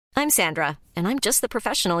I'm Sandra, and I'm just the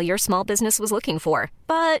professional your small business was looking for.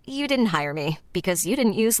 But you didn't hire me because you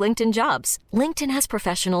didn't use LinkedIn Jobs. LinkedIn has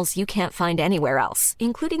professionals you can't find anywhere else,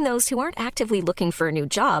 including those who aren't actively looking for a new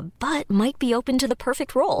job, but might be open to the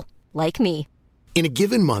perfect role, like me. In a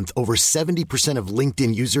given month, over 70% of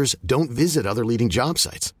LinkedIn users don't visit other leading job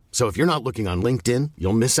sites. So if you're not looking on LinkedIn,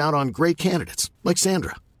 you'll miss out on great candidates like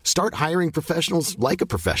Sandra. Start hiring professionals like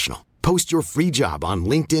a professional. Post your free job on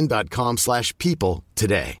linkedin.com/people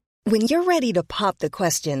today. When you're ready to pop the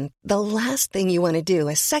question, the last thing you want to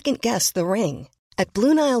do is second-guess the ring. At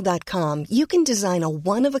BlueNile.com, you can design a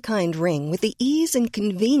one-of-a-kind ring with the ease and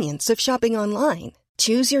convenience of shopping online.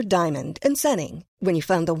 Choose your diamond and setting. When you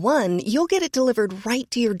find the one, you'll get it delivered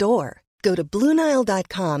right to your door. Go to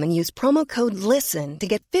BlueNile.com and use promo code LISTEN to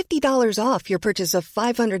get $50 off your purchase of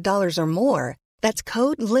 $500 or more. That's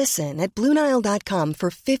code LISTEN at BlueNile.com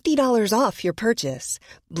for $50 off your purchase.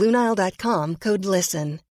 BlueNile.com, code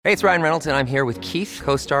LISTEN. Hey, it's Ryan Reynolds, and I'm here with Keith,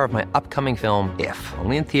 co-star of my upcoming film, If,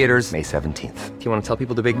 only in theaters May 17th. Do you want to tell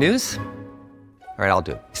people the big news? All right, I'll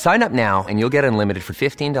do it. Sign up now and you'll get unlimited for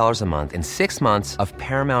 $15 a month and 6 months of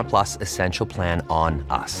Paramount Plus Essential Plan on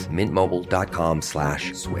us.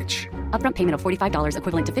 MintMobile.com/switch. Upfront payment of $45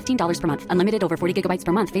 equivalent to $15 per month. Unlimited over 40 gigabytes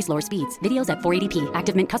per month. Face lower speeds. Videos at 480p.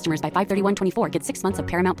 Active Mint customers by 531.24 get 6 months of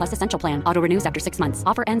Paramount Plus Essential Plan. Auto renews after 6 months.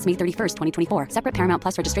 Offer ends May 31st, 2024. Separate Paramount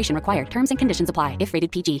Plus registration required. Terms and conditions apply if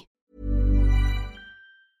rated PG.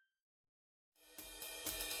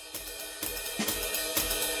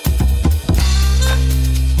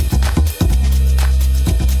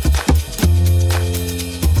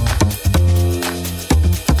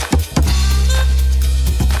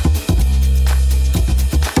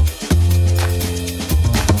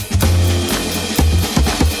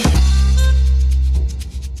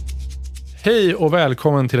 Hej och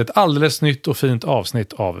välkommen till ett alldeles nytt och fint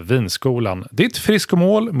avsnitt av Vinskolan. Ditt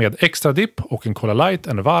friskomål med extra dipp och en Cola Light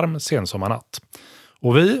en varm sensommarnatt.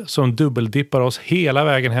 Och vi som dubbeldippar oss hela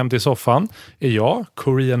vägen hem till soffan är jag,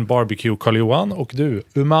 Korean Barbecue Karl-Johan, och du,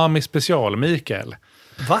 Umami Special Mikael.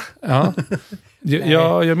 Va? Ja.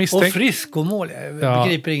 Jag misstänker... Och friskomål, jag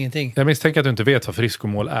begriper ingenting. Jag misstänker att du inte vet vad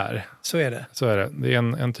friskomål är. Så är det. Så är det. Det är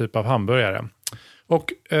en typ av hamburgare.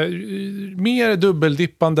 Och mer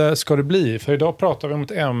dubbeldippande ska det bli, för idag pratar vi om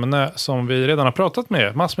ett ämne som vi redan har pratat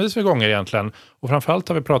med massvis med gånger egentligen. Och framförallt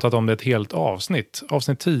har vi pratat om det ett helt avsnitt.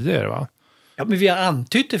 Avsnitt 10 är det, va? Ja, men vi har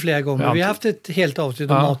antytt det flera gånger. Vi har haft ett helt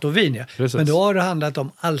avsnitt om mat och vin. Ja. Men då har det handlat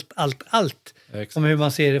om allt. Exakt. Om hur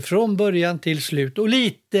man ser det från början till slut och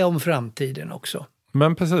lite om framtiden också.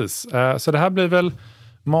 Men precis. Så det här blir väl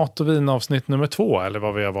mat och vin avsnitt nummer 2, eller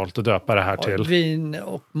vad vi har valt att döpa det här till. Vin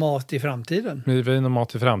och mat i framtiden. Vin och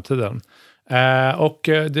mat i framtiden.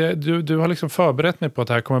 Du har liksom förberett mig på att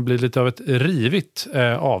det här kommer bli lite av ett rivigt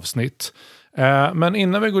avsnitt. Men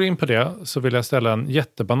innan vi går in på det så vill jag ställa en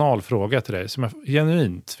jättebanal fråga till dig som jag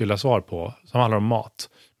genuint vill ha svar på, som handlar om mat.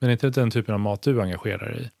 Men inte den typen av mat du engagerar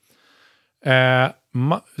dig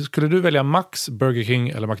i. Skulle du välja Max, Burger King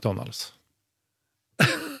eller McDonald's?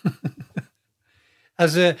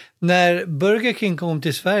 Alltså, när Burger King kom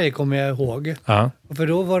till Sverige kommer jag ihåg. För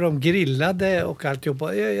då var de grillade och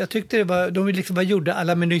alltihopa. Jag tyckte det var, de liksom bara gjorde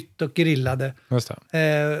alla minut och grillade. Just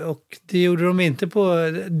det. Och det gjorde de inte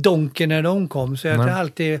på Donken när de kom. Så jag har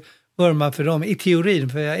alltid vurmat för dem i teorin.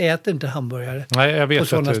 För jag äter inte hamburgare. Nej, jag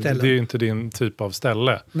vet att det är inte din typ av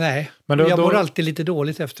ställe. Nej, men jag mår alltid lite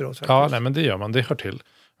dåligt efteråt. Faktiskt. Ja, nej, men det gör man. Det hör till.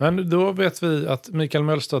 Men då vet vi att Mikael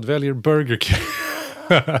Mölstad väljer Burger King.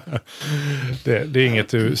 det är inget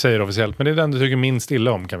du säger officiellt, men det är den du tycker minst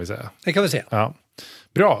illa om, kan vi säga. Det kan vi säga. Ja.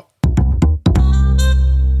 Bra.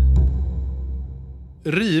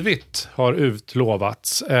 Rivigt har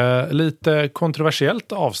utlovats. Lite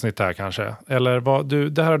kontroversiellt avsnitt här kanske. Eller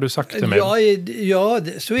det här har du sagt till mig. Ja,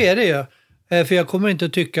 så är det ju. För jag kommer inte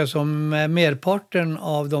att tycka som merparten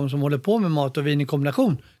av de som håller på med mat och vin i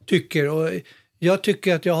kombination tycker. Och jag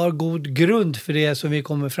tycker att jag har god grund för det som vi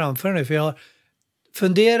kommer framföra nu. För jag har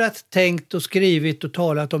funderat, tänkt och skrivit och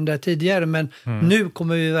talat om det tidigare. Men nu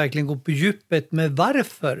kommer vi verkligen gå på djupet med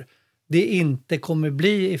varför det inte kommer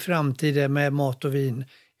bli i framtiden med mat och vin i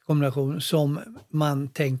kombination som man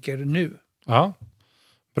tänker nu. Ja,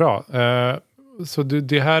 bra. Så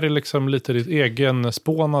det här är liksom lite ditt egen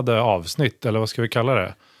spånade avsnitt, eller vad ska vi kalla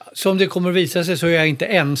det? Som det kommer visa sig så är jag inte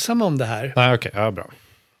ensam om det här. Nej, okej. Ja, bra.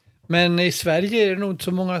 Men i Sverige är det nog inte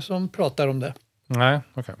så många som pratar om det. Nej,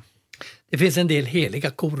 okej. Det finns en del heliga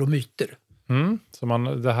kor och myter. Så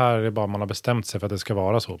det här är bara man har bestämt sig för att det ska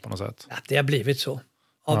vara så på något sätt? Att det har blivit så.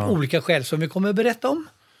 Av olika skäl som vi kommer att berätta om.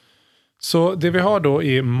 Så det vi har då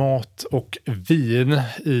är mat och vin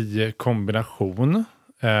i kombination.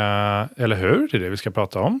 Eller hur? Det är det vi ska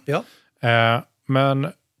prata om. Ja. Men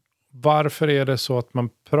varför är det så att man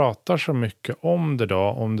pratar så mycket om det då?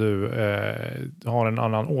 Om du har en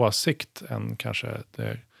annan åsikt än kanske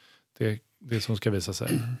det som ska visa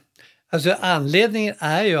sig. Alltså anledningen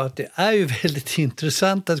är ju att det är ju väldigt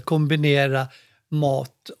intressant att kombinera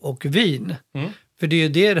mat och vin. För det är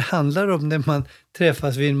ju det handlar om när man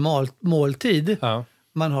träffas vid en måltid. Ja.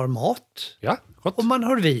 Man har mat Gott. och man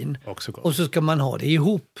har vin. Också gott. Och så ska man ha det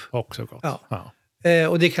ihop. Också gott. Ja.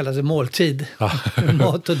 Och det kallas en måltid.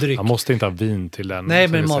 Mat och dryck. Man måste inte ha vin till den. Nej,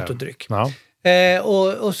 men mat och dryck. Ja.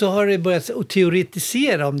 Och så har det börjat att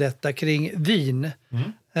teoretisera om detta kring vin.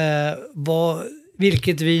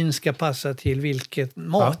 Vilket vin ska passa till vilket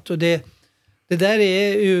mat. Och det där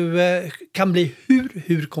är ju, kan bli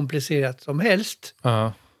hur komplicerat som helst.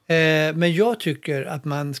 Men jag tycker att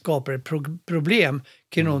man skapar ett problem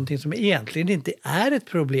kring någonting som egentligen inte är ett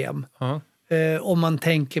problem. Om man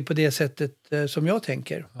tänker på det sättet som jag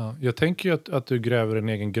tänker. Ja, jag tänker ju att du gräver en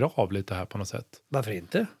egen grav lite här på något sätt. Varför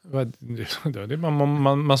inte?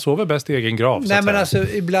 Man sover bäst i egen grav. Nej, men alltså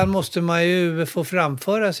ibland måste man ju få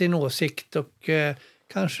framföra sin åsikt och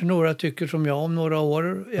kanske några tycker som jag om några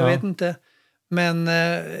år. Jag vet inte. Men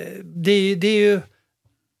det är ju...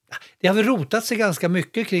 Det har väl rotat sig ganska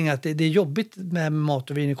mycket kring att det är jobbigt med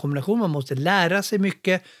mat och vin i kombination. Man måste lära sig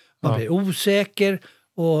mycket. Man blir osäker.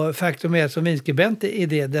 Och faktum är att som vinskribent är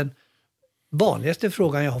det den vanligaste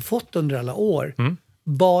frågan jag har fått under alla år.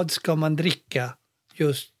 Vad ska man dricka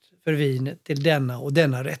just för vin till denna och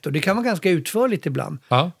denna rätt? Och det kan vara ganska utförligt ibland.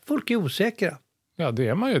 Folk är osäkra. Ja, det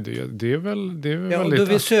är man ju. Det är väl och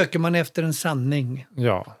då söker man efter en sanning.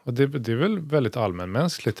 Ja, och det är väl väldigt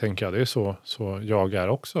allmänmänskligt, tänker jag. Det är så jag är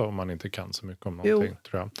också, om man inte kan så mycket om någonting,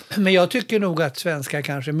 tror jag. Men jag tycker nog att svenskar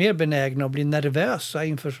kanske är mer benägna att bli nervösa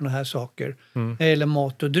inför såna här saker. Eller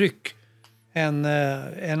mat och dryck.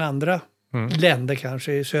 Än andra länder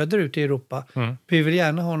kanske söderut i Europa. Vi vill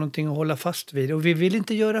gärna ha någonting att hålla fast vid. Och vi vill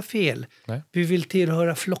inte göra fel. Nej. Vi vill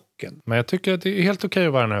tillhöra flocken. Men jag tycker att det är helt okej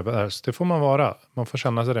att vara nervös. Det får man vara. Man får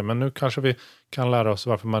känna sig det. Men nu kanske vi kan lära oss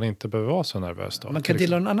varför man inte behöver vara så nervös då. Man kan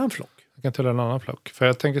tillhöra en annan flock. Man kan tillhöra en annan flock. För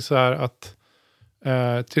jag tänker så här att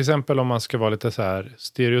till exempel om man ska vara lite så här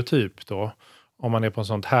stereotyp då. Om man är på en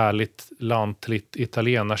sånt härligt lantligt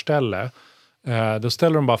italienarställe. Då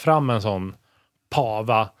ställer de bara fram en sån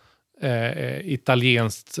pava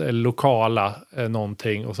italienskt lokala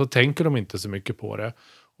någonting och så tänker de inte så mycket på det.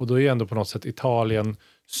 Och då är ändå på något sätt Italien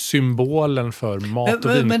symbolen för mat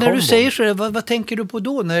och vinkombon. Men när du säger så, vad tänker du på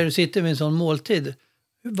då när du sitter vid en sån måltid?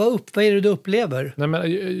 Vad är det du upplever? Nej,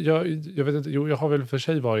 men jag vet inte, jag har väl för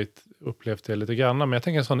sig upplevt det lite grann, men jag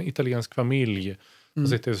tänker en sån italiensk familj som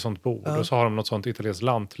sitter i ett sånt bord och så har de något sånt italienskt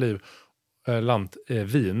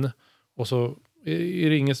lantvin och så är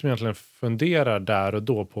det ingen som egentligen funderar där och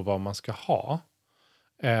då på vad man ska ha.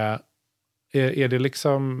 Är det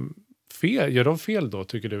liksom fel? Gör de fel då,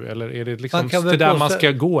 tycker du? Eller är det liksom det där man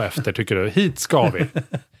ska gå efter, tycker du? Hit ska vi.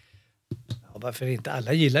 Ja, varför inte?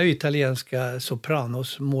 Alla gillar ju italienska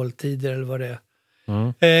sopranos, måltider eller vad det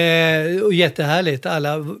är. Och jättehärligt,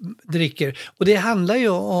 alla dricker. Och det handlar ju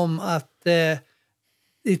om att det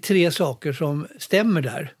är 3 saker som stämmer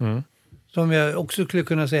där. Som jag också skulle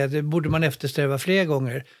kunna säga att det borde man eftersträva fler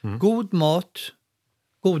gånger. God mat,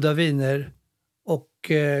 goda viner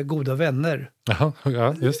och goda vänner.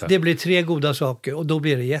 Ja, just det. Det blir 3 goda saker och då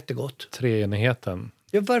blir det jättegott. Treenigheten.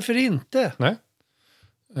 Ja, varför inte? Nej.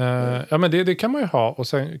 Ja, men det kan man ju ha. Och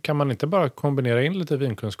sen kan man inte bara kombinera in lite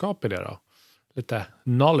vinkunskap i det då? Lite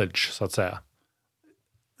knowledge, så att säga.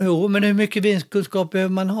 Jo, men hur mycket vinkunskap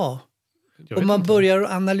behöver man ha? Om man börjar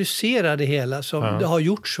analysera det hela som det har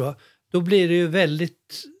gjort så, då blir det ju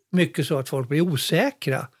väldigt mycket så att folk blir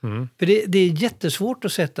osäkra. För det är jättesvårt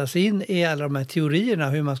att sätta sig in i alla de här teorierna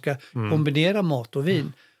hur man ska kombinera mat och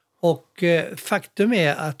vin. Och faktum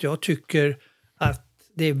är att jag tycker att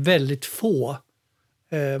det är väldigt få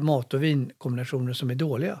mat- och vinkombinationer som är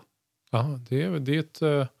dåliga. Ja, det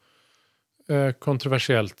är ett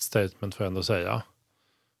kontroversiellt statement, får jag ändå säga.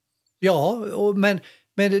 Ja, men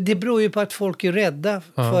det beror ju på att folk är rädda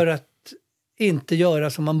för att inte göra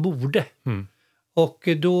som man borde. Och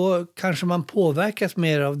då kanske man påverkas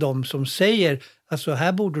mer av dem som säger alltså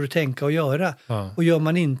här borde du tänka och göra. Och gör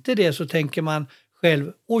man inte det så tänker man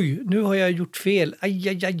själv, oj, nu har jag gjort fel,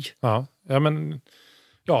 aj. Ja, men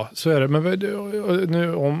så är det. Men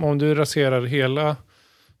nu, om du raserar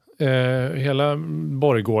hela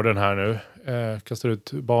borggården här nu, kastar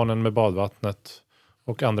ut barnen med badvattnet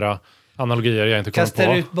och andra analogier jag inte kommer på.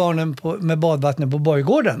 Kastar ut barnen med badvattnet på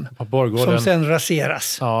borggården. Som sen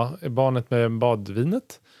raseras. Ja, barnet med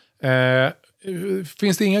badvinet.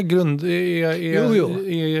 Finns det inga grund...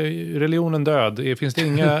 Är religionen död? Finns det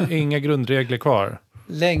inga grundregler kvar?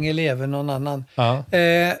 Länge lever någon annan. Ja.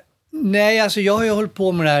 Nej, alltså jag har ju hållit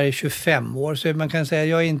på med det här i 25 år. Så man kan säga att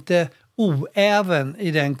jag är inte oäven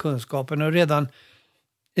i den kunskapen. Och redan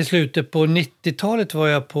i slutet på 90-talet var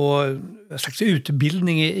jag på en slags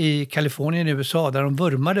utbildning i Kalifornien i USA. Där de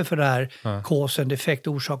vurmade för det här cause and effect,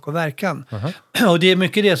 orsak och verkan. Och det är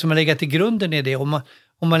mycket det som har legat till grunden i det. Om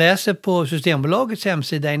man läser på Systembolagets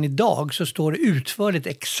hemsida än idag så står det utförligt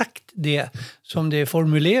exakt det som det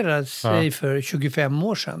formulerades i för 25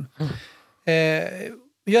 år sedan.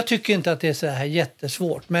 Jag tycker inte att det är så här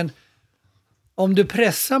jättesvårt, men om du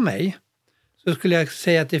pressar mig så skulle jag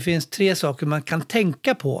säga att det finns 3 saker man kan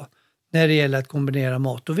tänka på när det gäller att kombinera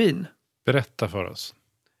mat och vin. Berätta för oss.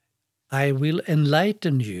 I will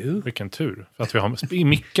enlighten you. Vilken tur, för att vi har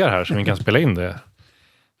mickar här så vi kan spela in det.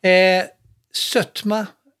 Sötma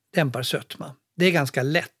dämpar sötma. Det är ganska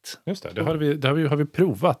lätt. Just det, har vi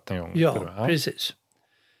provat en gång. Ja, precis.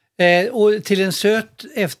 Och till en söt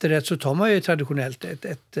efterrätt så tar man ju traditionellt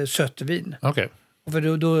ett sött vin. Okej.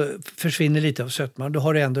 För då försvinner lite av sötman. Då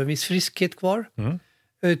har du ändå en viss friskhet kvar.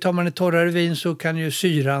 Tar man ett torrare vin så kan ju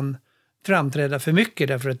syran framträda för mycket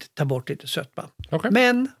därför att det tar bort lite sötma. Okay.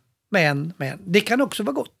 Men, det kan också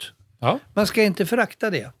vara gott. Ja. Man ska inte förakta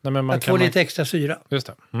det. Nej, men att få lite extra syra. Just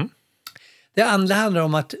det. Det andra handlar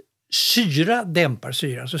om att syra dämpar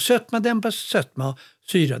syra. Så sötma dämpar sötma och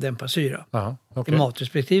syra dämpar syra. Aha, okay. I mat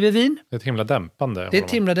respektive vin. Det är ett himla dämpande. Det är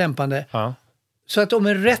ett himla dämpande. Ja. Så att om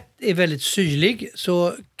en rätt är väldigt syrlig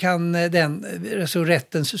så kan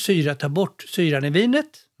rättens syra ta bort syran i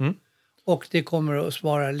vinet. Och det kommer att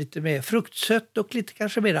vara lite mer fruktsött och lite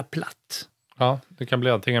kanske mera platt. Ja, det kan bli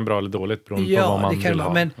antingen bra eller dåligt beroende på vad man vill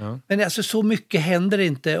ha. Men alltså så mycket händer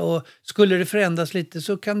inte, och skulle det förändras lite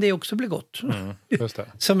så kan det också bli gott. Just det.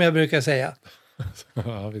 Som jag brukar säga.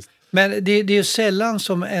 Ja, visst. Men det är ju sällan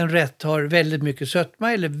som en rätt har väldigt mycket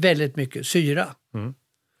sötma eller väldigt mycket syra.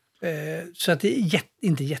 Så att det är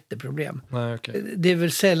inte jätteproblem. Nej, okay. Det är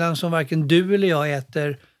väl sällan som varken du eller jag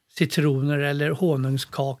äter citroner eller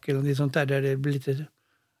honungskakor eller sånt där det blir lite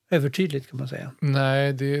övertydligt kan man säga.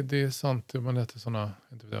 Nej, det är sant. Man äter såna,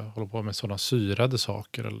 jag håller på med sådana syrade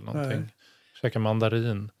saker eller någonting. Käka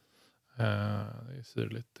mandarin. Det är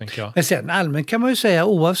syrligt, tänker jag. Men sen allmänt kan man ju säga,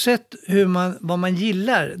 oavsett vad man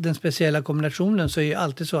gillar, den speciella kombinationen, så är det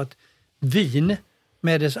alltid så att vin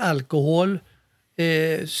med dess alkohol,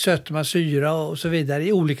 sötma, syra och så vidare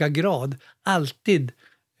i olika grad alltid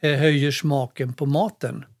höjer smaken på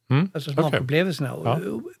maten. Alltså smakupplevelserna. Okay.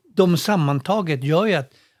 Ja. De sammantaget gör ju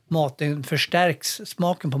att maten förstärks,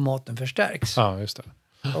 smaken på maten förstärks. Ja, just det.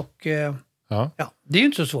 Och det är ju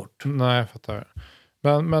inte så svårt. Nej, jag fattar.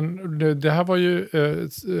 Men det här var ju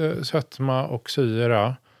sötma och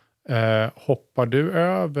syra. Hoppar du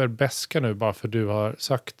över beska nu bara för du har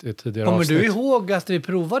sagt i tidigare avsnitt? Kommer du ihåg att vi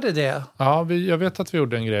provade det? Ja, jag vet att vi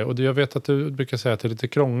gjorde en grej. Och jag vet att du brukar säga att det är lite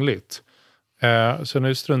krångligt. Så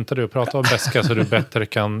nu struntar du och pratar om beska så du bättre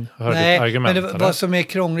kan höra ditt argument. Men vad som är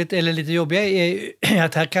krångligt eller lite jobbiga är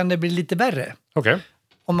att här kan det bli lite värre. Okej.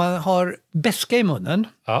 Om man har beska i munnen.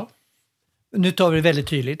 Ja. Nu tar vi det väldigt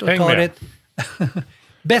tydligt. Och Häng tar med. ett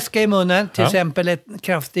beska i munnen, till exempel ett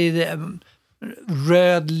kraftigt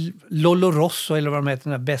röd Lollo Rosso eller vad de heter,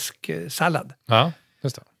 den här bäsksallad. Ja,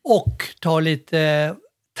 just det. Och tar lite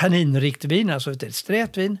tanninrikt vin, alltså ett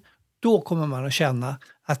strävt vin. Då kommer man att känna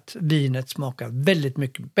att vinet smakar väldigt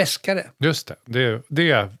mycket bäskare. Just det.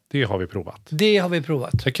 Det har vi provat. Det har vi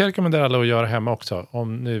provat. Jag kan rekommendera alla att göra hemma också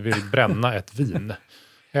om ni vill bränna ett vin.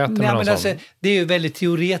 Det är ju väldigt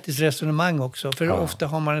teoretiskt resonemang också. För ofta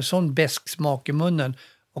har man en sån bäsk smak i munnen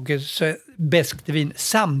och ett bäskt vin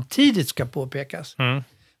samtidigt ska påpekas.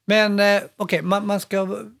 Men man ska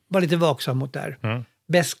vara lite vaksam mot det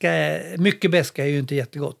här. Mycket bäska är ju inte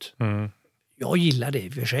jättegott. Jag gillar det i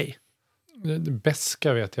och för sig.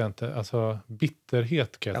 Beska vet jag inte. Alltså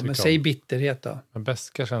bitterhet kan jag tycka men säg bitterhet då. Men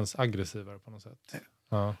beska känns aggressivare på något sätt.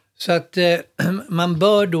 Ja. Så att man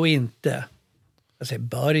bör då inte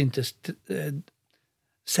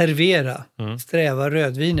servera sträva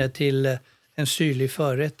rödvinet till en syrlig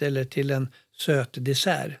förrätt eller till en söt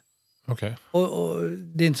dessert. Okay. Och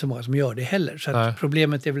det är inte så många som gör det heller. Så att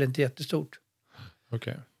problemet är väl inte jättestort.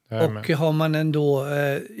 Okay. Och har man ändå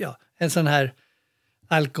en sån här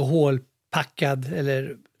alkoholpackad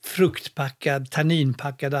eller fruktpackad,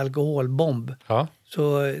 tanninpackad alkoholbomb.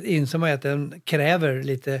 Så inser man att den kräver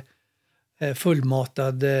lite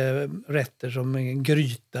fullmatad rätter som en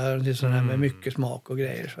gryta och sån här med mycket smak och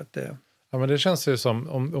grejer. Så att, ja, men det känns ju som,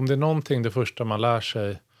 om det är någonting det första man lär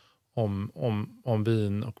sig om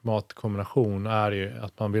vin och matkombination är ju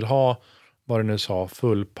att man vill ha vad det nu sa,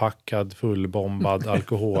 fullpackad, fullbombad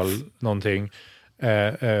alkohol, någonting.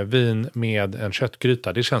 Vin med en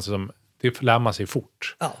köttgryta. Det känns som, det lär man sig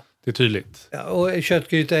fort. Ja. Det är tydligt. Ja, och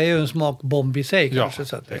köttgryta är ju en smakbomb i sig kanske. Ja,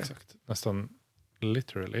 Så att exakt. Nästan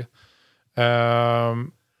literally.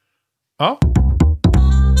 Ja.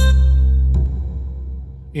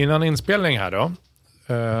 Innan inspelning här då,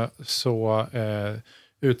 så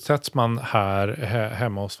utsätts man här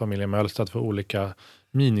hemma hos familjen Mölstad för olika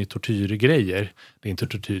minitortyrgrejer. Det är inte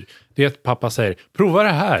tortyr. Det är att pappa säger, prova det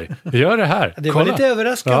här, gör det här. Det var lite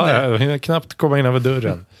överraskande. Ja, jag hinner knappt komma innanför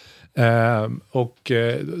dörren.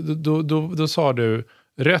 Då sa du,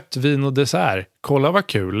 rött vin och dessert, kolla vad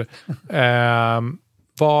kul.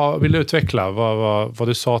 Vad vill du utveckla? Vad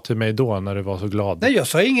du sa till mig då när du var så glad? Nej, jag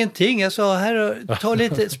sa ingenting. Jag sa,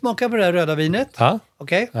 här, smaka på det här röda vinet. Ja.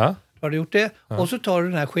 Okej, Ja. har du gjort det? Och så tar du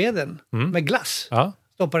den här skeden med glass. Ja.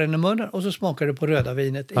 Stoppar den i munnen och så smakar du på röda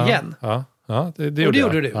vinet igen. Ja, det Och det gjorde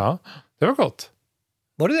gjorde du. Ja, det var gott.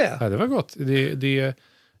 Var det det? Ja, det var gott.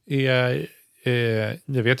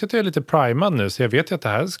 Jag vet att jag är lite primad nu, så jag vet att det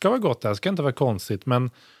här ska vara gott. Det här ska inte vara konstigt.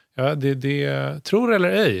 Men ja, det tror eller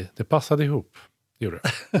ej, det passade ihop. Det gjorde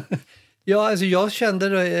det. Ja, alltså jag kände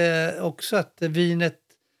då, också att vinet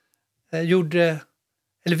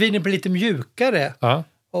vinet blev lite mjukare. Ja.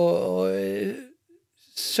 Och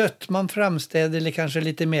sötman framställde kanske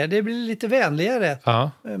lite mer. Det blir lite vänligare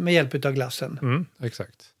med hjälp av glassen.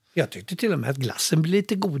 Exakt. Jag tyckte till och med att glassen blir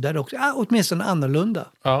lite godare också. Åtminstone annorlunda.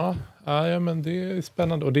 Ja, men det är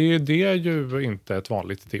spännande. Och det är ju inte ett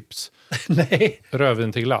vanligt tips. Nej.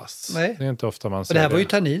 Rödvin till glass. Nej. Det är inte ofta man ser Och det här var ju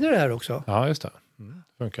tanniner det här också. Ja, just det.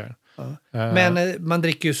 Funkar. Ja. Men man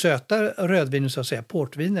dricker ju söta rödvin, så att säga.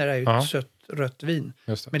 Portviner är ju ett sött rött vin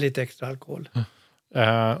med lite extra alkohol.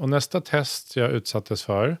 Och nästa test jag utsattes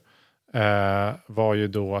för var ju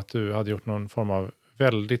då att du hade gjort någon form av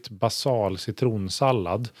väldigt basal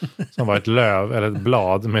citronsallad som var ett löv eller ett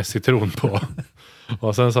blad med citron på.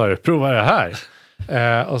 Och sen sa du, prova det här.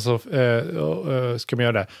 Och så ska man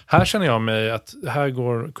göra det. Här känner jag mig att här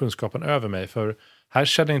går kunskapen över mig, för här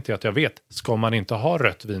känner inte jag att jag vet. Ska man inte ha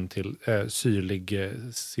rött vin till syrlig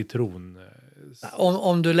citron?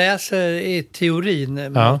 Om du läser i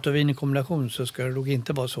teorin mat och vin i kombination, så ska det nog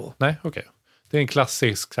inte vara så. Nej, okej. Det är en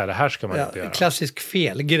klassisk, så här, det här ska man inte göra. Klassisk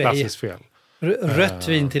felgrej. Klassisk fel. Rött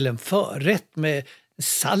vin till en förrätt med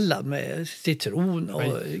sallad med citron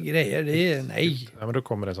och grejer. Det är nej. Ja, men då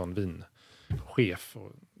kommer det en sån vinchef.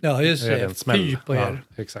 Och ja, just det. Fy på er.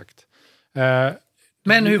 Ja, exakt.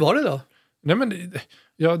 Men hur var det då? Nej, men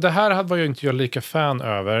det här var jag inte lika fan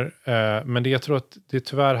över. Men jag tror att det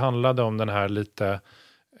tyvärr handlade om den här lite,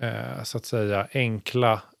 så att säga,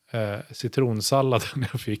 enkla citronsalladen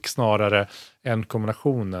jag fick snarare än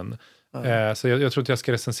kombinationen. Så jag tror att jag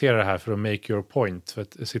ska recensera det här för att make your point. För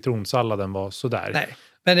att citronsalladen var sådär. Nej,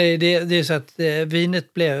 men det är så att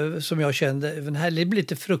vinet blev, som jag kände, den här blev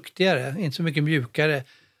lite fruktigare, inte så mycket mjukare.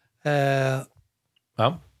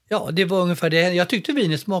 Ja, det var ungefär det. Jag tyckte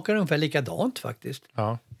vinet smakade ungefär likadant faktiskt.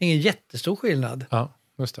 Ja. Ingen jättestor skillnad. Ja,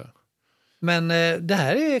 just det. Men det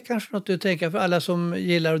här är kanske något att tänka för alla som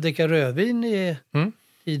gillar att dricka rödvin i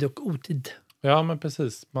tid och otid. Ja, men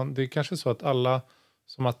precis. Det är kanske så att alla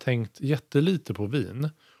som har tänkt jättelite på vin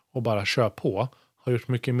och bara kör på har gjort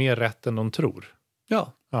mycket mer rätt än de tror.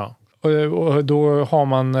 Ja. Och då har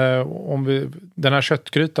man, den här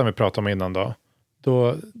köttgrytan vi pratade om innan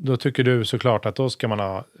då tycker du såklart att då ska man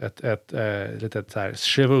ha ett litet så här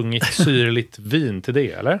svungigt, syrligt vin till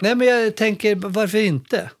det, eller? Nej, men jag tänker, varför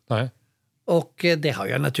inte? Nej. Och det har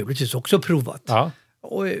jag naturligtvis också provat. Ja.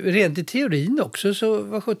 Och rent i teorin också, så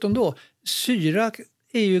vad 17 då? Syra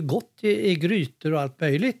är ju gott i grytor och allt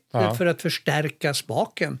möjligt för att förstärka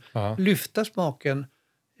smaken, lyfta smaken.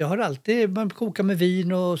 Jag har alltid, man kokar med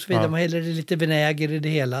vin och så vidare, man häller lite vinäger i det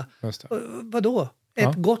hela. Just det. Vadå?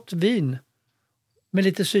 Ett gott vin med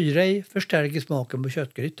lite syra i förstärker smaken på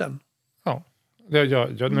köttgrytan. Ja.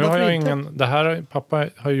 Nu har jag ingen... Det här, pappa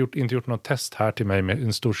har inte gjort något test här till mig med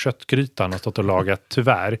en stor köttgryta. Han har stått och lagat,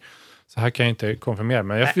 tyvärr. Så här kan jag inte konfirmera,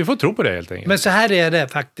 men vi får tro på det helt enkelt. Men så här är det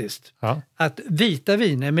faktiskt. Ja. Att vita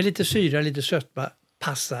viner med lite syra, lite sötma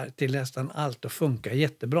passar till nästan allt och funkar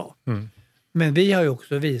jättebra. Mm. Men vi har ju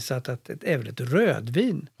också visat att även ett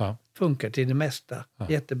rödvin funkar till det mesta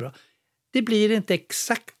jättebra. Det blir inte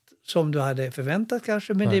exakt som du hade förväntat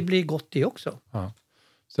kanske, men det blir gott det också. Ja.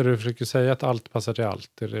 Så du försöker säga att allt passar till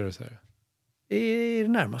allt, är det du säger? Det är det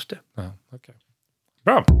närmaste. Ja, okay.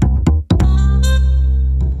 Bra!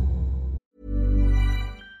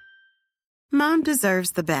 Mom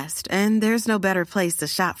deserves the best, and there's no better place to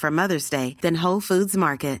shop for Mother's Day than Whole Foods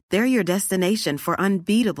Market. They're your destination for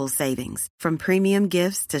unbeatable savings, from premium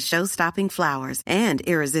gifts to show-stopping flowers and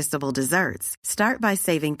irresistible desserts. Start by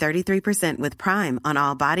saving 33% with Prime on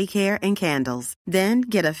all body care and candles. Then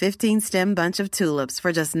get a 15-stem bunch of tulips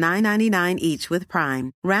for just $9.99 each with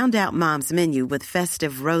Prime. Round out Mom's menu with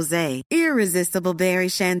festive rosé, irresistible berry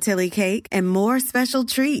chantilly cake, and more special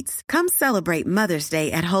treats. Come celebrate Mother's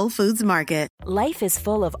Day at Whole Foods Market. Life is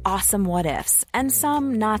full of awesome what-ifs, and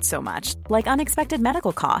some not so much, like unexpected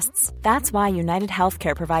medical costs. That's why United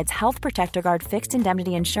Healthcare provides Health Protector Guard fixed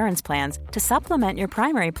indemnity insurance plans to supplement your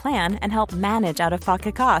primary plan and help manage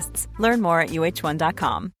out-of-pocket costs. Learn more at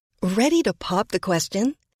UH1.com. Ready to pop the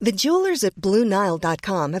question? The jewelers at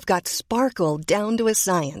BlueNile.com have got sparkle down to a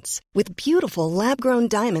science with beautiful lab-grown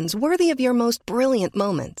diamonds worthy of your most brilliant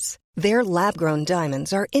moments. Their lab-grown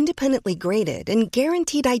diamonds are independently graded and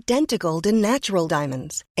guaranteed identical to natural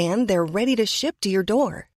diamonds, and they're ready to ship to your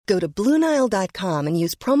door. Go to BlueNile.com and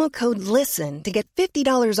use promo code LISTEN to get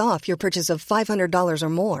 $50 off your purchase of $500 or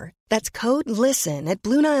more. That's code LISTEN at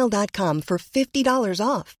BlueNile.com for $50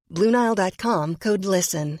 off. BlueNile.com, code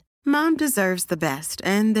LISTEN. Mom deserves the best,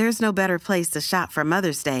 and there's no better place to shop for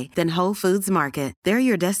Mother's Day than Whole Foods Market. They're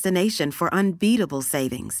your destination for unbeatable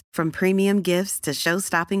savings, from premium gifts to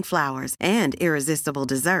show-stopping flowers and irresistible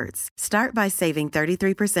desserts. Start by saving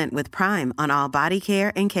 33% with Prime on all body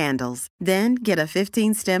care and candles. Then get a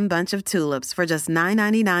 15-stem bunch of tulips for just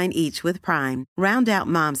 $9.99 each with Prime. Round out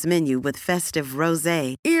Mom's menu with festive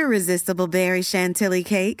rosé, irresistible berry chantilly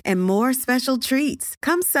cake, and more special treats.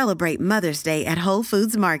 Come celebrate Mother's Day at Whole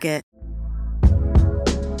Foods Market.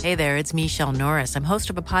 Hey there, it's Michelle Norris. I'm host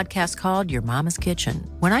of a podcast called Your Mama's Kitchen.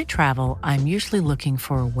 When I travel, I'm usually looking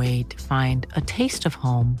for a way to find a taste of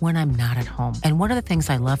home when I'm not at home. And one of the things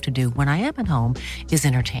I love to do when I am at home is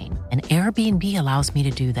entertain. And Airbnb allows me to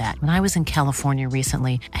do that. When I was in California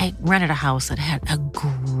recently, I rented a house that had a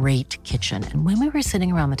great kitchen. And when we were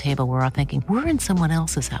sitting around the table, we're all thinking, we're in someone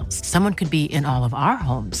else's house. Someone could be in all of our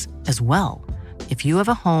homes as well. If you have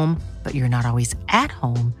a home, but you're not always at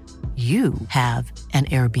home, you have an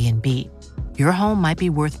Airbnb. Your home might be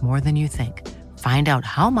worth more than you think. Find out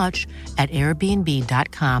how much at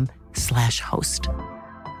airbnb.com/host.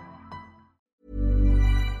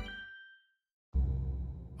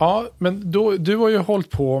 Ja, men du har ju hållit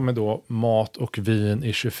på med då mat och vin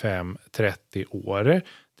i 25-30 år.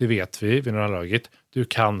 Det vet vi vid några laget. Du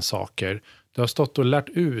kan saker. Du har stått och lärt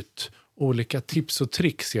ut olika tips och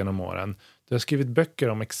tricks genom åren. Du har skrivit böcker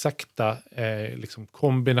om exakta liksom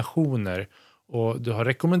kombinationer, och du har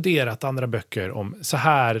rekommenderat andra böcker om så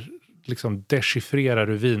här liksom dechiffrerar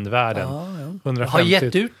du vinvärlden. Ja. 150... Jag har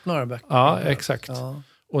gett ut några böcker. Ja, exakt. Ja.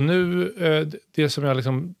 Och nu, det som jag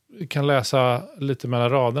liksom kan läsa lite mellan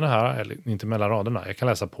raderna här, eller inte mellan raderna, jag kan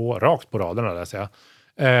läsa rakt på raderna läser jag.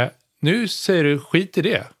 Nu säger du skit i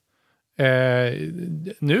det.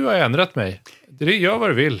 Nu har jag ändrat mig. Gör vad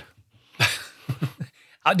du vill.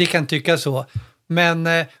 Ja, det kan tycka så. Men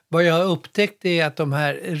vad jag har upptäckt är att de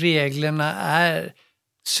här reglerna är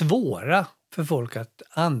svåra för folk att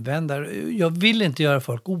använda. Jag vill inte göra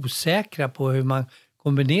folk osäkra på hur man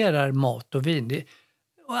kombinerar mat och vin.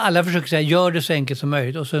 Alla försöker säga, gör det så enkelt som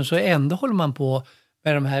möjligt. Och sen så ändå håller man på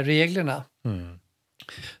med de här reglerna. Mm.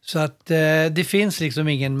 Så att det finns liksom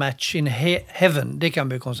ingen match in heaven, det kan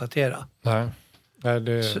vi konstatera. Nej.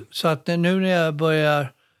 Så att nu när jag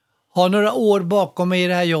börjar ha några år bakom mig i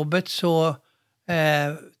det här jobbet så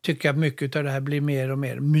tycker jag mycket av det här blir mer och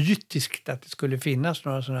mer mytiskt, att det skulle finnas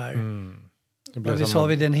några sådana här. Vi sa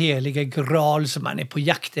vi den heliga graal som man är på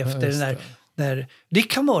jakt efter. Det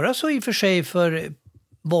kan vara så i och för sig för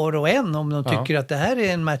var och en, om de tycker att det här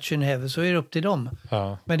är en match in heaven, så är det upp till dem.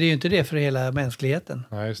 Ja. Men det är ju inte det för hela mänskligheten.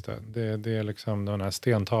 Nej, just det. Det är liksom den här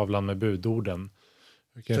stentavlan med budorden.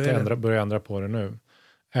 Vi kan inte börja ändra på det nu.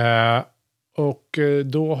 Och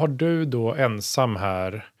då har du då ensam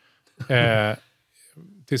här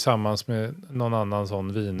tillsammans med någon annan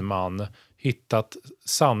sån vinman hittat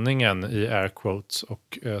sanningen i air quotes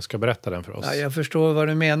och ska berätta den för oss. Ja, jag förstår vad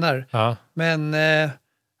du menar. Ja. Men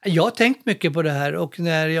jag har tänkt mycket på det här, och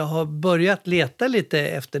när jag har börjat leta lite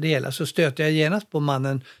efter det hela så stöter jag genast på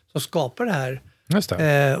mannen som skapar det här. Just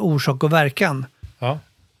det. Orsak och verkan. Ja.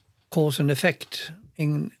 Cause and effect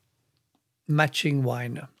in matching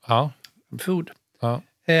wine. Ja. Food. Ja.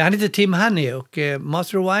 Han heter Tim Honey och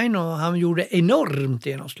Master of Wine, och han gjorde enormt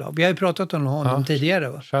genomslag. Vi har ju pratat om honom tidigare.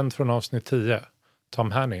 Va? Känd från avsnitt 10.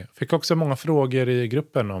 Tom Honey. Fick också många frågor i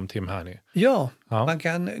gruppen om Tim Honey. Ja, man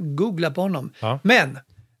kan googla på honom. Ja. Men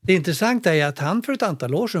Det intressanta är att han för ett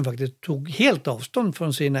antal år sedan faktiskt tog helt avstånd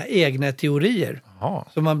från sina egna teorier. Jaha.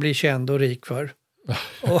 Som man blir känd och rik för.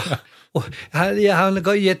 och han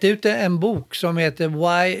har gett ut en bok som heter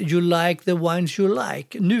Why You Like the Wines You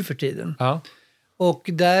Like nu för tiden. Ja. Och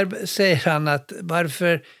där säger han att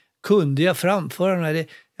varför kunde jag framföra den här?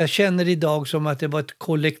 Jag känner idag som att det var ett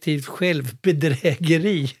kollektivt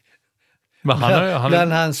självbedrägeri. Men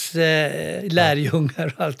bland hans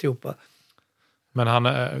lärjungar och alltihopa. Men han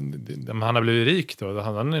har blivit rik då?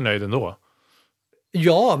 Han är nöjd ändå?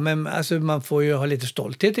 Ja, men alltså, man får ju ha lite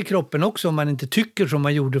stolthet i kroppen också om man inte tycker som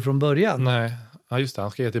man gjorde från början. Nej, ja, just det.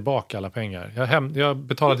 Han ska ge tillbaka alla pengar. Jag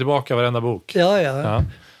betalar tillbaka varenda bok. Ja.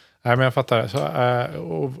 Nej, men jag fattar. Så,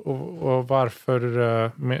 och varför...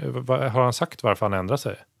 har han sagt varför han ändrar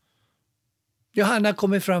sig? Ja, han har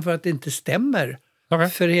kommit fram för att det inte stämmer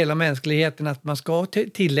för hela mänskligheten att man ska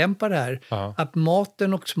tillämpa det här. Ja. Att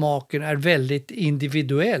maten och smaken är väldigt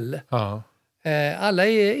individuell. Ja. Alla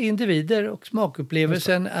är individer och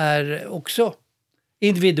smakupplevelsen är också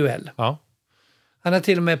individuell. Ja. Han har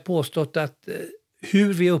till och med påstått att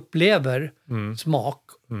hur vi upplever smak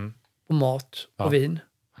på mat och vin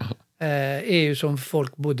är ju som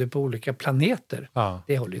folk bodde på olika planeter. Ja.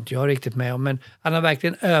 Det håller inte jag riktigt med om, men han har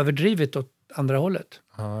verkligen överdrivit åt andra hållet.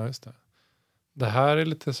 Ja, just det. Det här är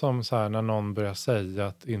lite som så här när någon börjar säga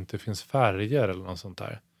att det inte finns färger eller något sånt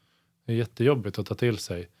där. Det är jättejobbigt att ta till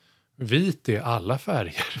sig. Vit är alla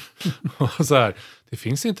färger. Och så här, det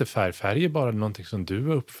finns inte färg är bara någonting som du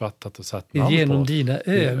har uppfattat och satt namn på. Genom dina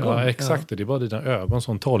ögon. Ja, exakt. Ja. Det är bara dina ögon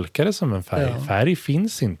som tolkar det som en färg. Ja. Färg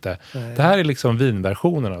finns inte. Nej. Det här är liksom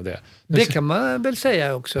vinversionen av det. Det kan man väl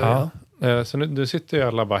säga också. Ja. Så nu sitter ju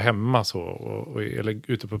alla bara hemma så eller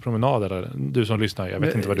ute på promenad eller du som lyssnar, jag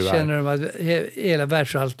vet inte vad du är. Känner de att hela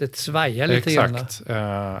världsalltet svajar lite grann? Exakt.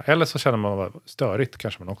 Eller så känner man vad störigt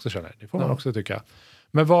kanske man också känner. Det får man också tycka.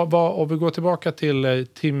 Men om vi går tillbaka till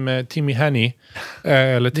Timmy Haney.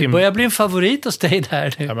 Eller det börjar bli en favorit hos dig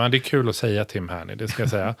där nu. Ja, men det är kul att säga Tim Haney, det ska jag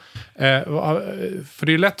säga. För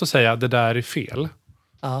det är lätt att säga det där är fel.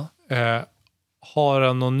 Ja. Har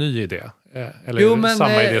han någon ny idé? Eller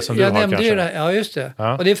samma idé som du har kanske? Ja, just det.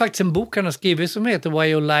 Ja. Och det är faktiskt en bok han har skrivit som heter Why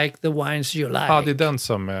You Like the Wines You Like. Ja, det är den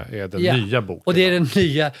som är den nya boken. Och det är den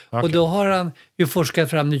nya. Okay. Och då har han ju forskat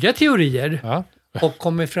fram nya teorier. Ja. Och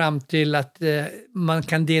kommit fram till att man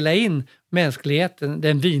kan dela in mänskligheten,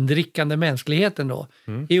 den vindrickande mänskligheten då,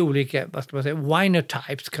 i olika, vad ska man säga, winer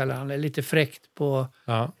types kallar han det, lite fräckt på,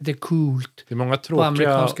 lite coolt. Det är många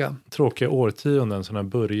tråkiga årtionden som har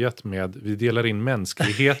börjat med, vi delar in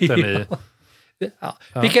mänskligheten i... Ja.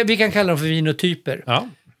 Vi kan kalla dem för vinotyper. Ja.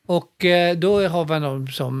 Och då har man dem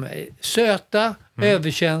som är söta,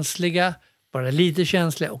 överkänsliga, bara lite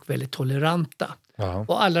känsliga och väldigt toleranta. Ja.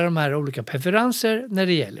 Och alla de här olika preferenser när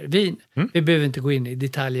det gäller vin. Vi behöver inte gå in i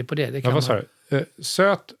detaljer på det. Vad sa du?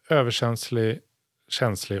 Söt, överkänslig,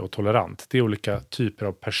 känslig och tolerant. Det är olika typer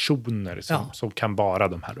av personer som kan vara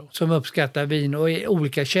de här då. Som uppskattar vin och är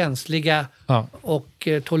olika känsliga och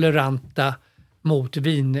toleranta mot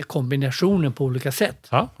vinkombinationen på olika sätt.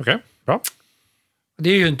 Ja, okej. Bra. Det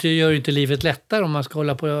är gör ju inte livet lättare om man ska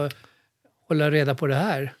hålla reda på det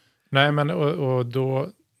här. Nej, men och då...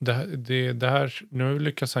 Det här, nu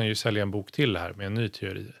lyckas han ju sälja en bok till här med en ny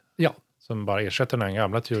teori. Ja. Som bara ersätter den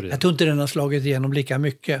gamla teorin. Jag tror inte den har slagit igenom lika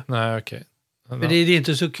mycket. Nej, okej. Men det är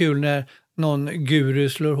inte så kul när någon guru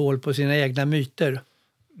slår hål på sina egna myter.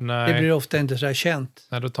 Nej. Det blir ofta inte så här känt.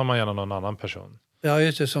 Nej, då tar man gärna någon annan person. Ja,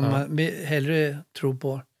 just det, som man hellre tror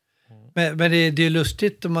på. Men det är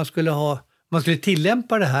lustigt om man skulle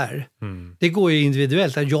tillämpa det här. Det går ju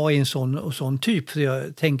individuellt att jag är en sån och sån typ så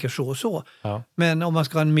jag tänker så och så. Ja. Men om man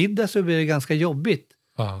ska ha en middag så blir det ganska jobbigt.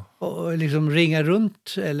 Ja. Och liksom ringa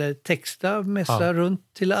runt eller messa runt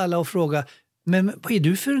till alla och fråga, men vad är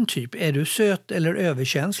du för en typ? Är du söt eller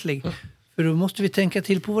överkänslig? För då måste vi tänka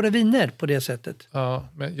till på våra viner på det sättet. Ja,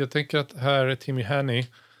 men jag tänker att här är Timmy Haney.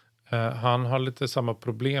 Han har lite samma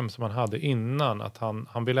problem som han hade innan. Att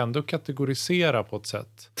han vill ändå kategorisera på ett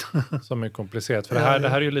sätt som är komplicerat. För det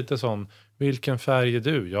här är ju lite sån, vilken färg är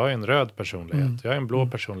du? Jag är en röd personlighet. Jag är en blå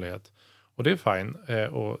personlighet. Och det är fine.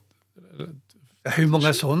 Hur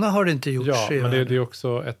många sådana har det inte gjorts? Ja, men det är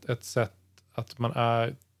också ett sätt att man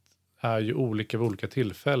är ju olika vid olika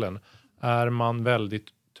tillfällen. Är man väldigt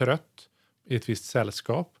trött i ett visst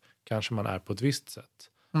sällskap kanske man är på ett visst sätt.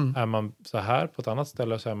 Är man så här på ett annat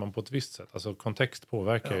ställe så är man på ett visst sätt. Alltså kontext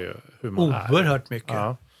påverkar ju hur man är. Oerhört mycket.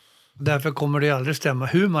 Ja. Därför kommer det aldrig stämma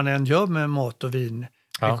hur man än gör med mat och vin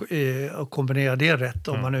och kombinera det rätt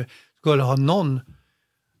om man nu skulle ha någon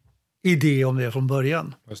idé om det från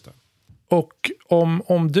början. Just det. Och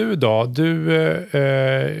om du då,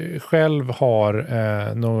 du själv har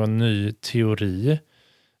någon ny teori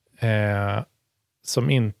som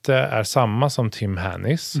inte är samma som Tim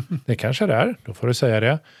Hannis. Det kanske det är, då får du säga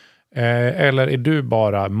det. Eller är du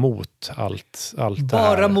bara mot allt det här?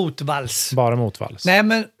 Bara motvalls. Bara motvalls. Nej,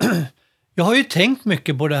 men jag har ju tänkt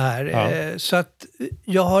mycket på det här. Så att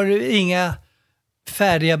jag har inga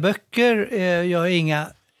färdiga böcker. Jag har inga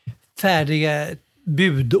färdiga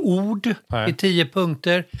budord i 10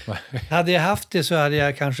 punkter. Hade jag haft det så hade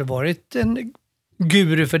jag kanske varit en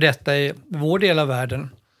guru för detta i vår del av världen.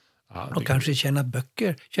 Och kanske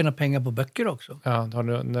tjäna pengar på böcker också. Ja,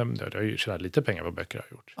 du har ju tjänat lite pengar på böcker har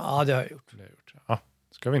jag gjort. Ja, det har jag gjort. Ja,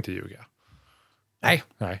 ska vi inte ljuga? Nej,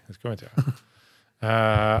 det ska vi inte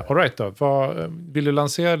göra. All right då, vill du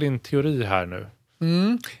lansera din teori här nu?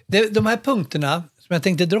 De här punkterna som jag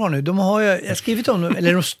tänkte dra nu, de har jag skrivit om dem,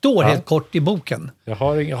 eller de står helt kort i boken. Jag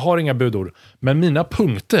har inga budord, men mina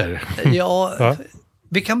punkter. Ja.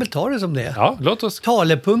 Vi kan väl ta det som det. Ja, låt oss.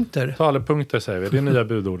 Talepunkter säger vi, det är nya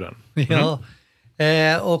budorden. Ja,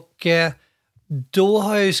 och då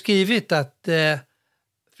har jag ju skrivit att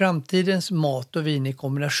framtidens mat och vin i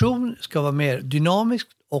kombination ska vara mer dynamiskt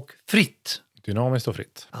och fritt. Dynamiskt och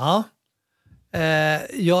fritt. Ja.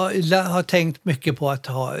 Jag har tänkt mycket på att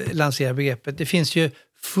lansera begreppet. Det finns ju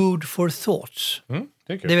food for thoughts.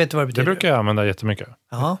 Det är kul. Det vet du vad det betyder. Det brukar jag använda jättemycket.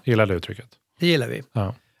 Ja. Gillar det uttrycket. Det gillar vi.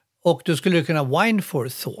 Ja. Och då skulle det kunna wine for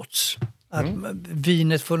thoughts. Att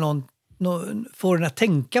vinet får en att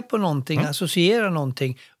tänka på någonting, associera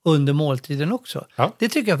någonting under måltiden också. Ja. Det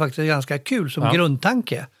tycker jag faktiskt är ganska kul som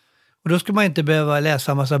grundtanke. Och då ska man inte behöva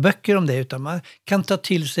läsa en massa böcker om det, utan man kan ta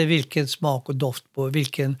till sig vilken smak och doft på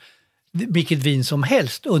vilket vin som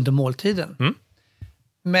helst under måltiden.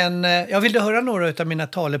 Men jag ville höra några av mina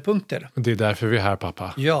talepunkter. Det är därför vi är här,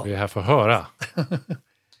 pappa. Ja. Vi är här för att höra.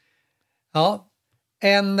 Ja.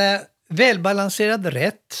 En välbalanserad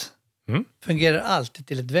rätt fungerar alltid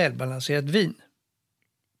till ett välbalanserat vin.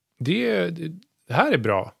 Det här är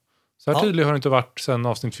bra. Så här tydligt har det inte varit sedan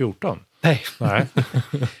avsnitt 14. Nej.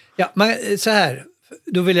 Ja, så här,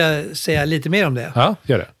 då vill jag säga lite mer om det. Ja,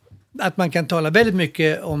 gör det. Att man kan tala väldigt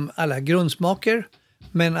mycket om alla grundsmaker,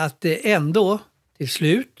 men att det ändå till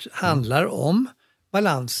slut handlar om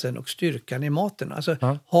balansen och styrkan i maten.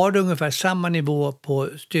 Alltså har du ungefär samma nivå på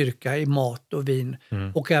styrka i mat och vin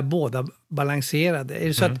och är båda balanserade. Är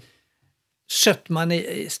det så att sötman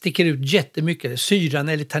sticker ut jättemycket, eller syran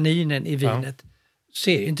eller tanninen i vinet, så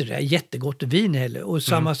är det inte det jättegott vin heller. Och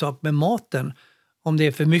samma sak med maten. Om det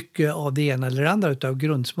är för mycket av det ena eller det andra utav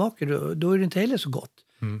grundsmaker, då är det inte heller så gott.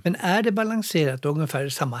 Men är det balanserat och ungefär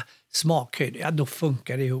samma smakhöjd, då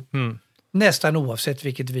funkar det ihop. Nästan oavsett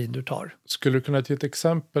vilket vin du tar. Skulle du kunna ge ett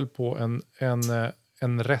exempel på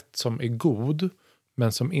en rätt som är god,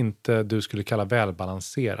 men som inte du skulle kalla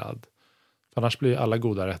välbalanserad? För annars blir alla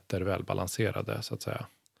goda rätter välbalanserade, så att säga.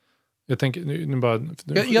 Jag tänker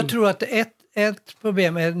Jag tror att ett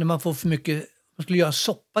problem är när man får för mycket. Man skulle göra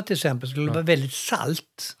soppa till exempel, skulle det vara väldigt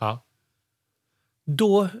salt. Ja.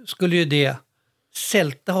 Då skulle ju det,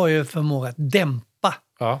 sälta har ju förmåga att dämpa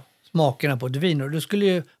smakerna på ett vin. Och då skulle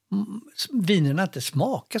ju vinerna inte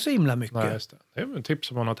smaka så himla mycket. Nej, just det. Det är ett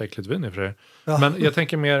tips om man har ett äckligt vin i för det. Ja. Men jag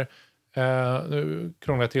tänker mer, nu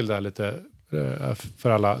krånglar jag till det här lite för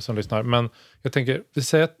alla som lyssnar. Men jag tänker, vi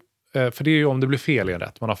säger att, för det är ju om det blir fel i en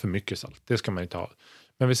rätt, man har för mycket salt. Det ska man inte ha.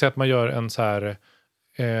 Men vi säger att man gör en så här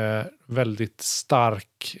väldigt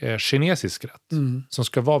stark kinesisk rätt. Som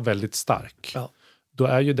ska vara väldigt stark. Ja. Då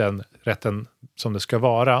är ju den rätten som det ska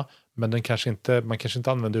vara. Men man kanske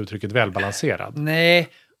inte använder uttrycket välbalanserad. Nej,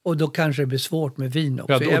 och då kanske det blir svårt med vin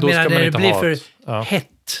också. Ja, då menar, när det blir för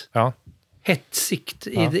hetsigt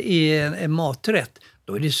i en maträtt,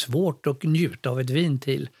 då är det svårt att njuta av ett vin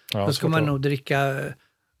till. Då ska man nog dricka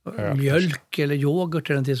mjölk eller yoghurt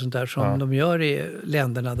eller något sånt där som de gör i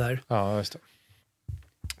länderna där. Ja, just det.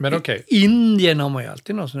 Men okej. I Indien har man ju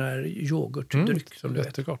alltid någon sån här yoghurtdryck som du vet.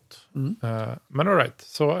 Jättegott. Men all right.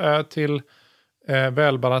 Så till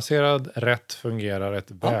välbalanserad rätt fungerar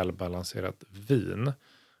ett välbalanserat vin.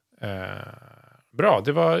 Bra,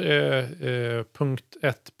 det var punkt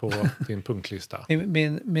 1 på din punktlista.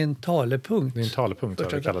 Min talepunkt. Din talepunkt,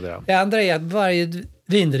 vad vi kallar det. Det andra är att varje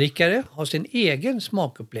vindrickare har sin egen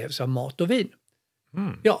smakupplevelse av mat och vin.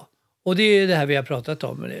 Ja, och det är det här vi har pratat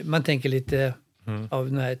om. Man tänker lite av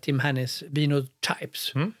den här Tim Hannis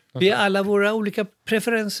Vinotypes. Vi har alla våra olika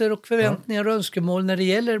preferenser och förväntningar och önskemål när det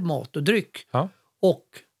gäller mat och dryck. Och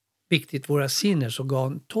viktigt, våra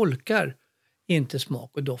sinnesorgan tolkar inte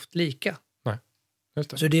smak och doft lika. Nej, just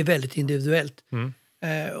det. Så det är väldigt individuellt.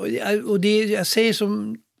 Och det jag säger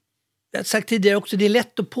som jag har sagt tidigare också, det är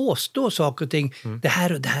lätt att påstå saker och ting. Det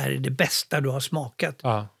här och det här är det bästa du har smakat.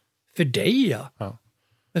 Ja. För dig, Ja.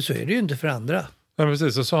 Men så är det ju inte för andra. Ja,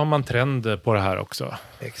 precis. Och så har man trend på det här också.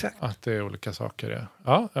 Exakt. Att det är olika saker.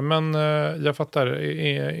 Ja, men jag fattar.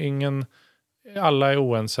 Alla är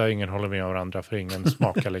oense, ingen håller med varandra för ingen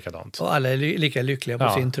smakar likadant. Och alla är lika lyckliga på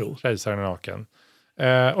sin tro. Kejsaren är naken.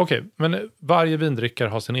 Okej, men varje vindrickare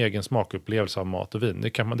har sin egen smakupplevelse av mat och vin.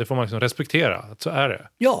 Det får man liksom respektera, att så är det.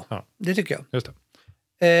 Ja, det tycker jag. Just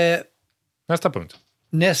det. Nästa punkt.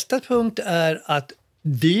 Nästa punkt är att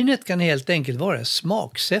vinet kan helt enkelt vara en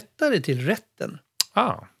smaksättare till rätten.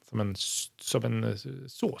 Som en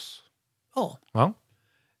sås. Ja. Ja.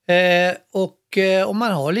 Och om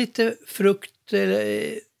man har lite frukt,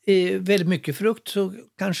 eller väldigt mycket frukt, så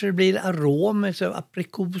kanske det blir arom, alltså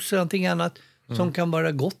aprikos eller någonting annat som kan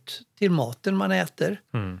vara gott till maten man äter.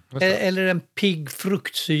 Eller en pigg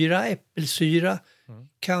fruktsyra, äppelsyra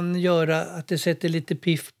kan göra att det sätter lite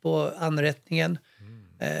piff på anrättningen.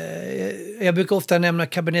 Jag brukar ofta nämna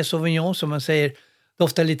Cabernet Sauvignon, som man säger,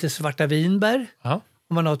 doftar lite svarta vinbär. Ja.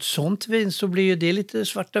 Om man har ett sånt vin så blir ju det lite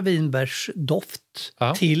svarta vinbärsdoft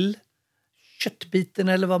till köttbiten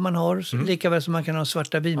eller vad man har. Lika väl som man kan ha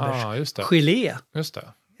svarta vinbärsgelé. Just det.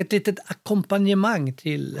 Ett litet ackompanjemang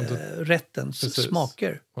till rättens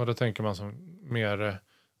smaker. Och då tänker man som mer,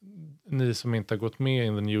 ni som inte har gått med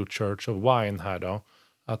in the new church of wine här då,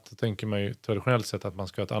 att då tänker man ju traditionellt sett att man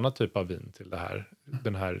ska ha ett annat typ av vin till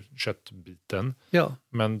den här köttbiten. Ja.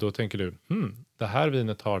 Men då tänker du, det här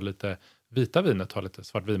vita vinet har lite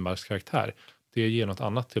svartvinbärskaraktär. Det ger något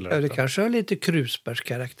annat till rätten. Ja, det kanske har lite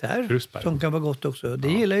krusbärskaraktär. Som kan vara gott också. Det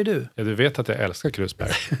gillar ju du. Ja, du vet att jag älskar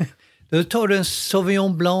krusbär. Då tar du en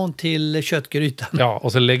Sauvignon Blanc till köttgrytan. Ja,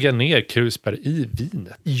 och så lägger jag ner krusbär i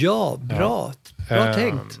vinet. Ja, bra. Bra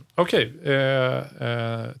tänkt. Okej.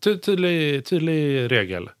 Tydlig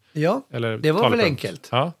regel. Ja, eller det var talepunkt. väl enkelt.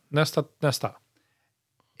 Ja, nästa.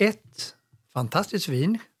 Ett fantastiskt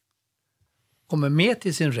vin kommer med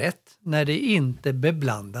till sin rätt när det inte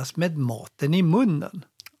beblandas med maten i munnen.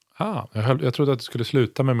 Jag trodde att du skulle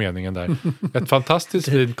sluta med meningen där. Ett fantastiskt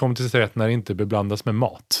vin kommer till sin rätt när det inte beblandas med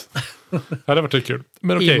mat. Ja, det var kul.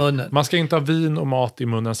 Men okej, man ska inte ha vin och mat i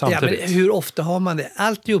munnen samtidigt. Ja, men hur ofta har man det?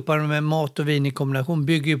 Alltihopa med mat och vin i kombination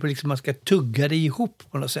bygger ju på liksom man ska tugga det ihop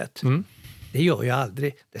på något sätt. Det gör jag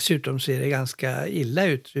aldrig. Dessutom ser det ganska illa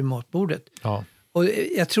ut vid matbordet. Ja. Och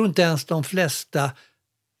jag tror inte ens de flesta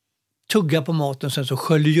tuggar på maten, sen så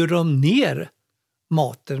sköljer de ner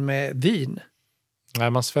maten med vin. Nej,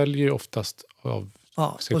 man sväljer ju oftast av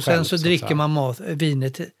sig och sen själv, så dricker man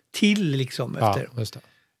vinet till liksom efter. Ja, just det.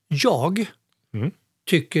 Jag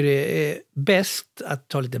tycker det är bäst att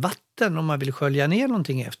ta lite vatten om man vill skölja ner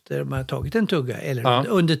någonting efter man har tagit en tugga eller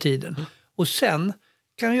under tiden. Och sen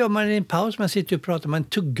gör man en paus, man sitter och pratar, man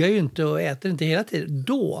tuggar ju inte och äter inte hela tiden.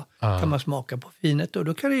 Då kan man smaka på vinet och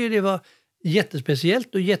då kan det vara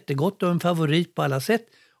jättespeciellt och jättegott och en favorit på alla sätt.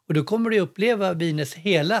 Och då kommer du uppleva vinets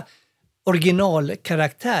hela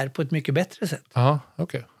originalkaraktär på ett mycket bättre sätt. Ja,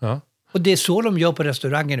 okej. Ja. Och det är så de gör på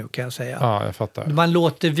restauranger nu, kan jag säga. Ja, jag fattar. Man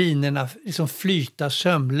låter vinerna liksom flyta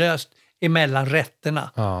sömlöst emellan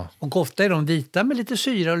rätterna. Ja. Och ofta är de vita med lite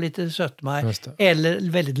syra och lite sötma. Eller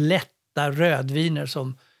väldigt lätta rödviner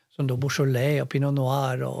som då Beaujolais och Pinot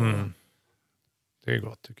Noir. Och, det är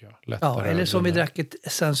gott tycker jag. Lätta eller som vi drack ett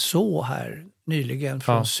Sanso här nyligen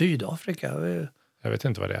från Sydafrika. Jag vet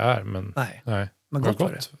inte vad det är, men nej. Men gott var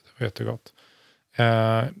det. Det var jättegott.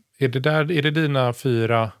 Är det dina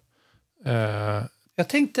 4? Jag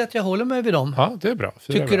tänkte att jag håller mig vid dem. Ja, det är bra.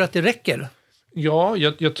 Tycker du att det räcker? Ja,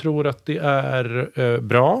 jag tror att det är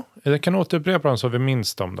bra. Jag kan återupprepa dem så vi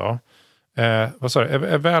minns dem då. Vad sa du?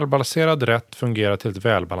 En välbalanserad rätt fungerar till ett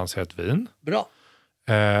välbalanserat vin. Bra.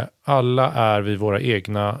 Alla är vi våra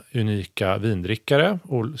egna unika vindrickare.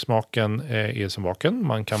 Och smaken är som vaken.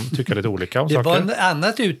 Man kan tycka lite olika om det saker. Det var ett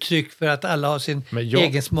annat uttryck för att alla har sin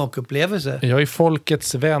egen smakupplevelse. Jag är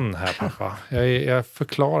folkets vän här, pappa. Jag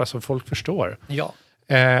förklarar så folk förstår. Ja.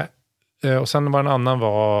 Och sen var en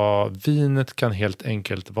annan vinet kan helt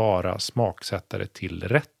enkelt vara smaksättare till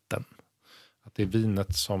rätten. Att det är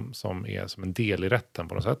vinet som är som en del i rätten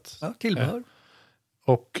på något sätt. Ja, tillbehör.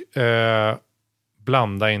 Och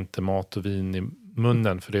blanda inte mat och vin i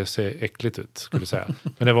munnen för det ser äckligt ut, skulle jag säga.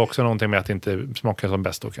 Men det var också någonting med att det inte smakar som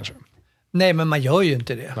bäst då kanske. Nej, men man gör ju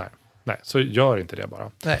inte det. Nej, så gör inte det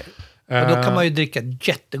bara. Nej. Och då kan man ju dricka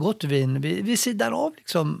jättegott vin vid sidan av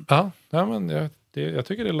liksom. Ja, men jag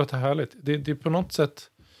tycker det låter härligt. Det är på något sätt,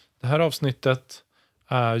 det här avsnittet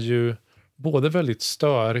är ju både väldigt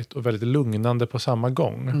störigt och väldigt lugnande på samma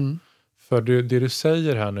gång. För det du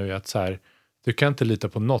säger här nu är att så här, du kan inte lita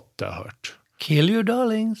på något jag har hört. Kill your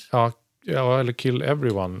darlings. Ja, eller kill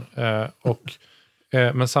everyone.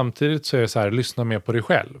 Men samtidigt så är det så här, lyssna mer på dig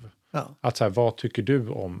själv. Ja. Att så här, vad tycker du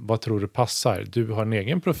om? Vad tror du passar? Du har en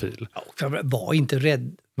egen profil. Ja, var inte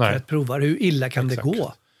rädd för att prova. Hur illa kan det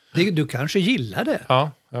gå? Du kanske gillar det.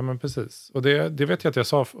 Ja, men precis. Och det vet jag att jag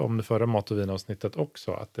sa om det förra mat- och vinavsnittet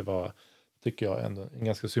också. Att det var, tycker jag, en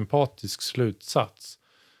ganska sympatisk slutsats.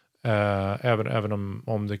 Även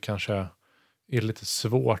om det kanske är lite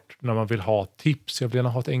svårt när man vill ha tips. Jag vill gärna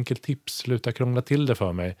ha ett enkelt tips. Sluta krångla till det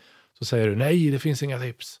för mig. Så säger du, nej det finns inga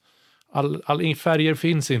tips. All färger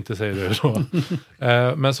finns inte, säger du då.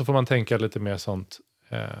 Men så får man tänka lite mer sånt.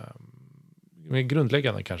 Mer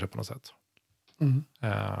grundläggande kanske på något sätt.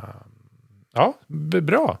 Ja,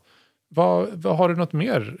 bra. Vad har du något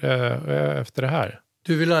mer efter det här?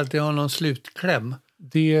 Du vill alltid ha någon slutkläm.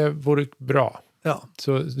 Det vore bra. Ja.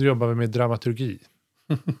 Så jobbar vi med dramaturgi.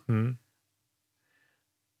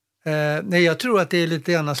 Nej, jag tror att det är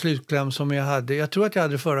lite grann slutkläm som jag hade. Jag tror att jag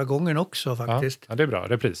hade förra gången också faktiskt. Ja, det är bra.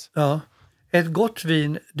 Repris. Ja. Ett gott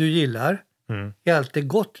vin du gillar är alltid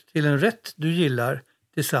gott till en rätt du gillar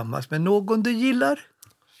tillsammans med någon du gillar.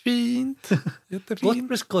 Fint. Jättefint.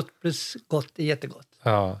 Gott plus gott är jättegott.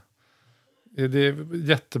 Ja. Det är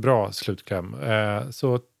jättebra slutkläm.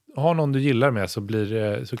 Så ha någon du gillar med så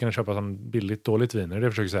kan du köpa som billigt dåligt vin. Är det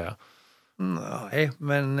jag försöker säga? Nej,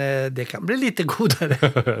 men det kan bli lite godare.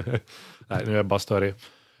 Nej, nu är jag bara störig.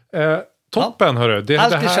 Toppen, hörru. Det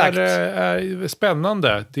här är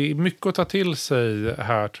spännande. Det är mycket att ta till sig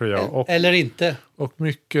här, tror jag. Eller inte. Och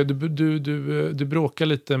mycket, du bråkar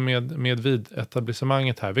lite med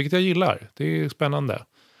vid-etablissemanget här, vilket jag gillar. Det är spännande.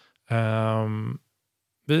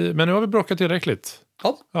 Men nu har vi bråkat tillräckligt.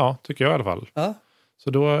 Ja, tycker jag i alla fall. Ja. Så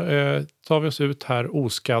då tar vi oss ut här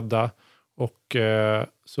oskadda. Och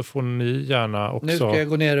så får ni gärna också... Nu ska jag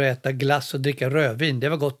gå ner och äta glass och dricka rödvin. Det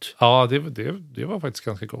var gott. Ja, det var faktiskt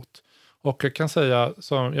ganska gott. Och jag kan säga,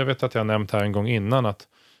 som jag vet att jag har nämnt här en gång innan, att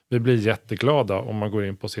vi blir jätteglada om man går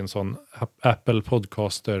in på sin sån Apple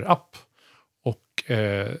Podcaster-app och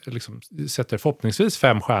liksom sätter förhoppningsvis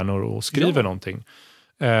 5 stjärnor och skriver någonting.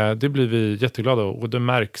 Det blir vi jätteglada och det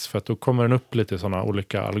märks för att då kommer den upp lite sådana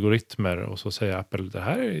olika algoritmer och så säger Apple, det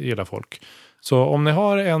här gillar folk. Så om ni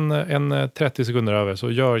har en 30 sekunder över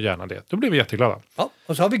så gör gärna det. Då blir vi jätteglada. Ja,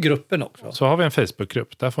 och så har vi gruppen också. Så har vi en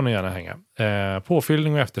Facebookgrupp. Där får ni gärna hänga.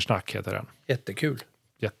 Påfyllning och eftersnack heter den. Jättekul.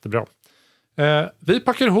 Jättebra. Vi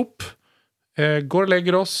packar ihop, går och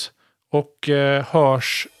lägger oss och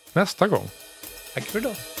hörs nästa gång. Tack för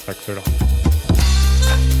idag. Tack för idag.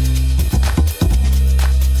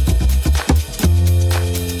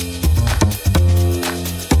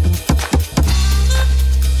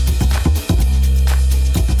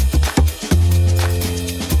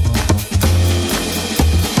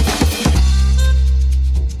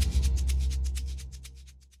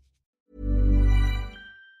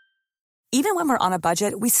 Even when we're on a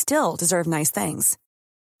budget, we still deserve nice things.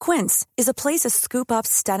 Quince is a place to scoop up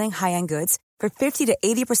stunning high-end goods for 50 to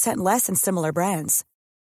 80% less than similar brands.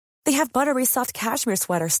 They have buttery soft cashmere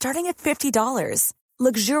sweaters starting at $50,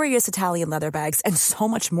 luxurious Italian leather bags, and so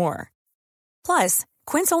much more. Plus,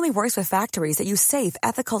 Quince only works with factories that use safe,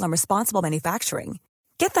 ethical, and responsible manufacturing.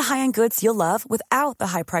 Get the high-end goods you'll love without the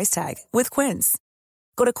high price tag with Quince.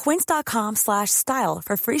 Go to quince.com/style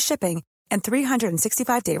for free shipping and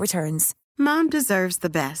 365-day returns. Mom deserves the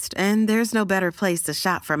best, and there's no better place to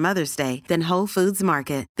shop for Mother's Day than Whole Foods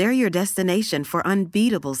Market. They're your destination for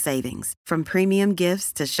unbeatable savings, from premium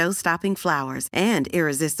gifts to show-stopping flowers and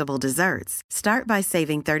irresistible desserts. Start by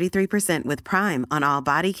saving 33% with Prime on all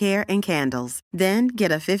body care and candles. Then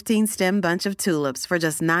get a 15-stem bunch of tulips for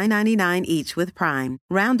just $9.99 each with Prime.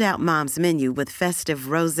 Round out Mom's menu with festive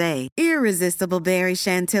rosé, irresistible berry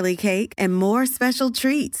chantilly cake, and more special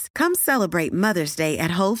treats. Come celebrate Mother's Day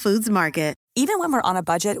at Whole Foods Market. Even when we're on a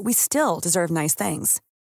budget, we still deserve nice things.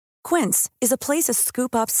 Quince is a place to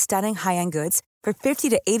scoop up stunning high-end goods for 50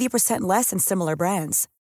 to 80% less than similar brands.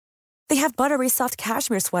 They have buttery soft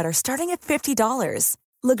cashmere sweaters starting at $50,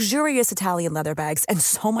 luxurious Italian leather bags, and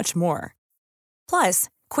so much more. Plus,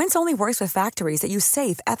 Quince only works with factories that use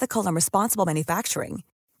safe, ethical, and responsible manufacturing.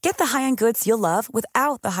 Get the high-end goods you'll love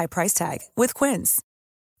without the high price tag with Quince.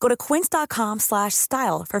 Go to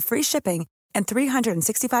quince.com/style for free shipping and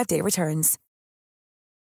 365-day returns.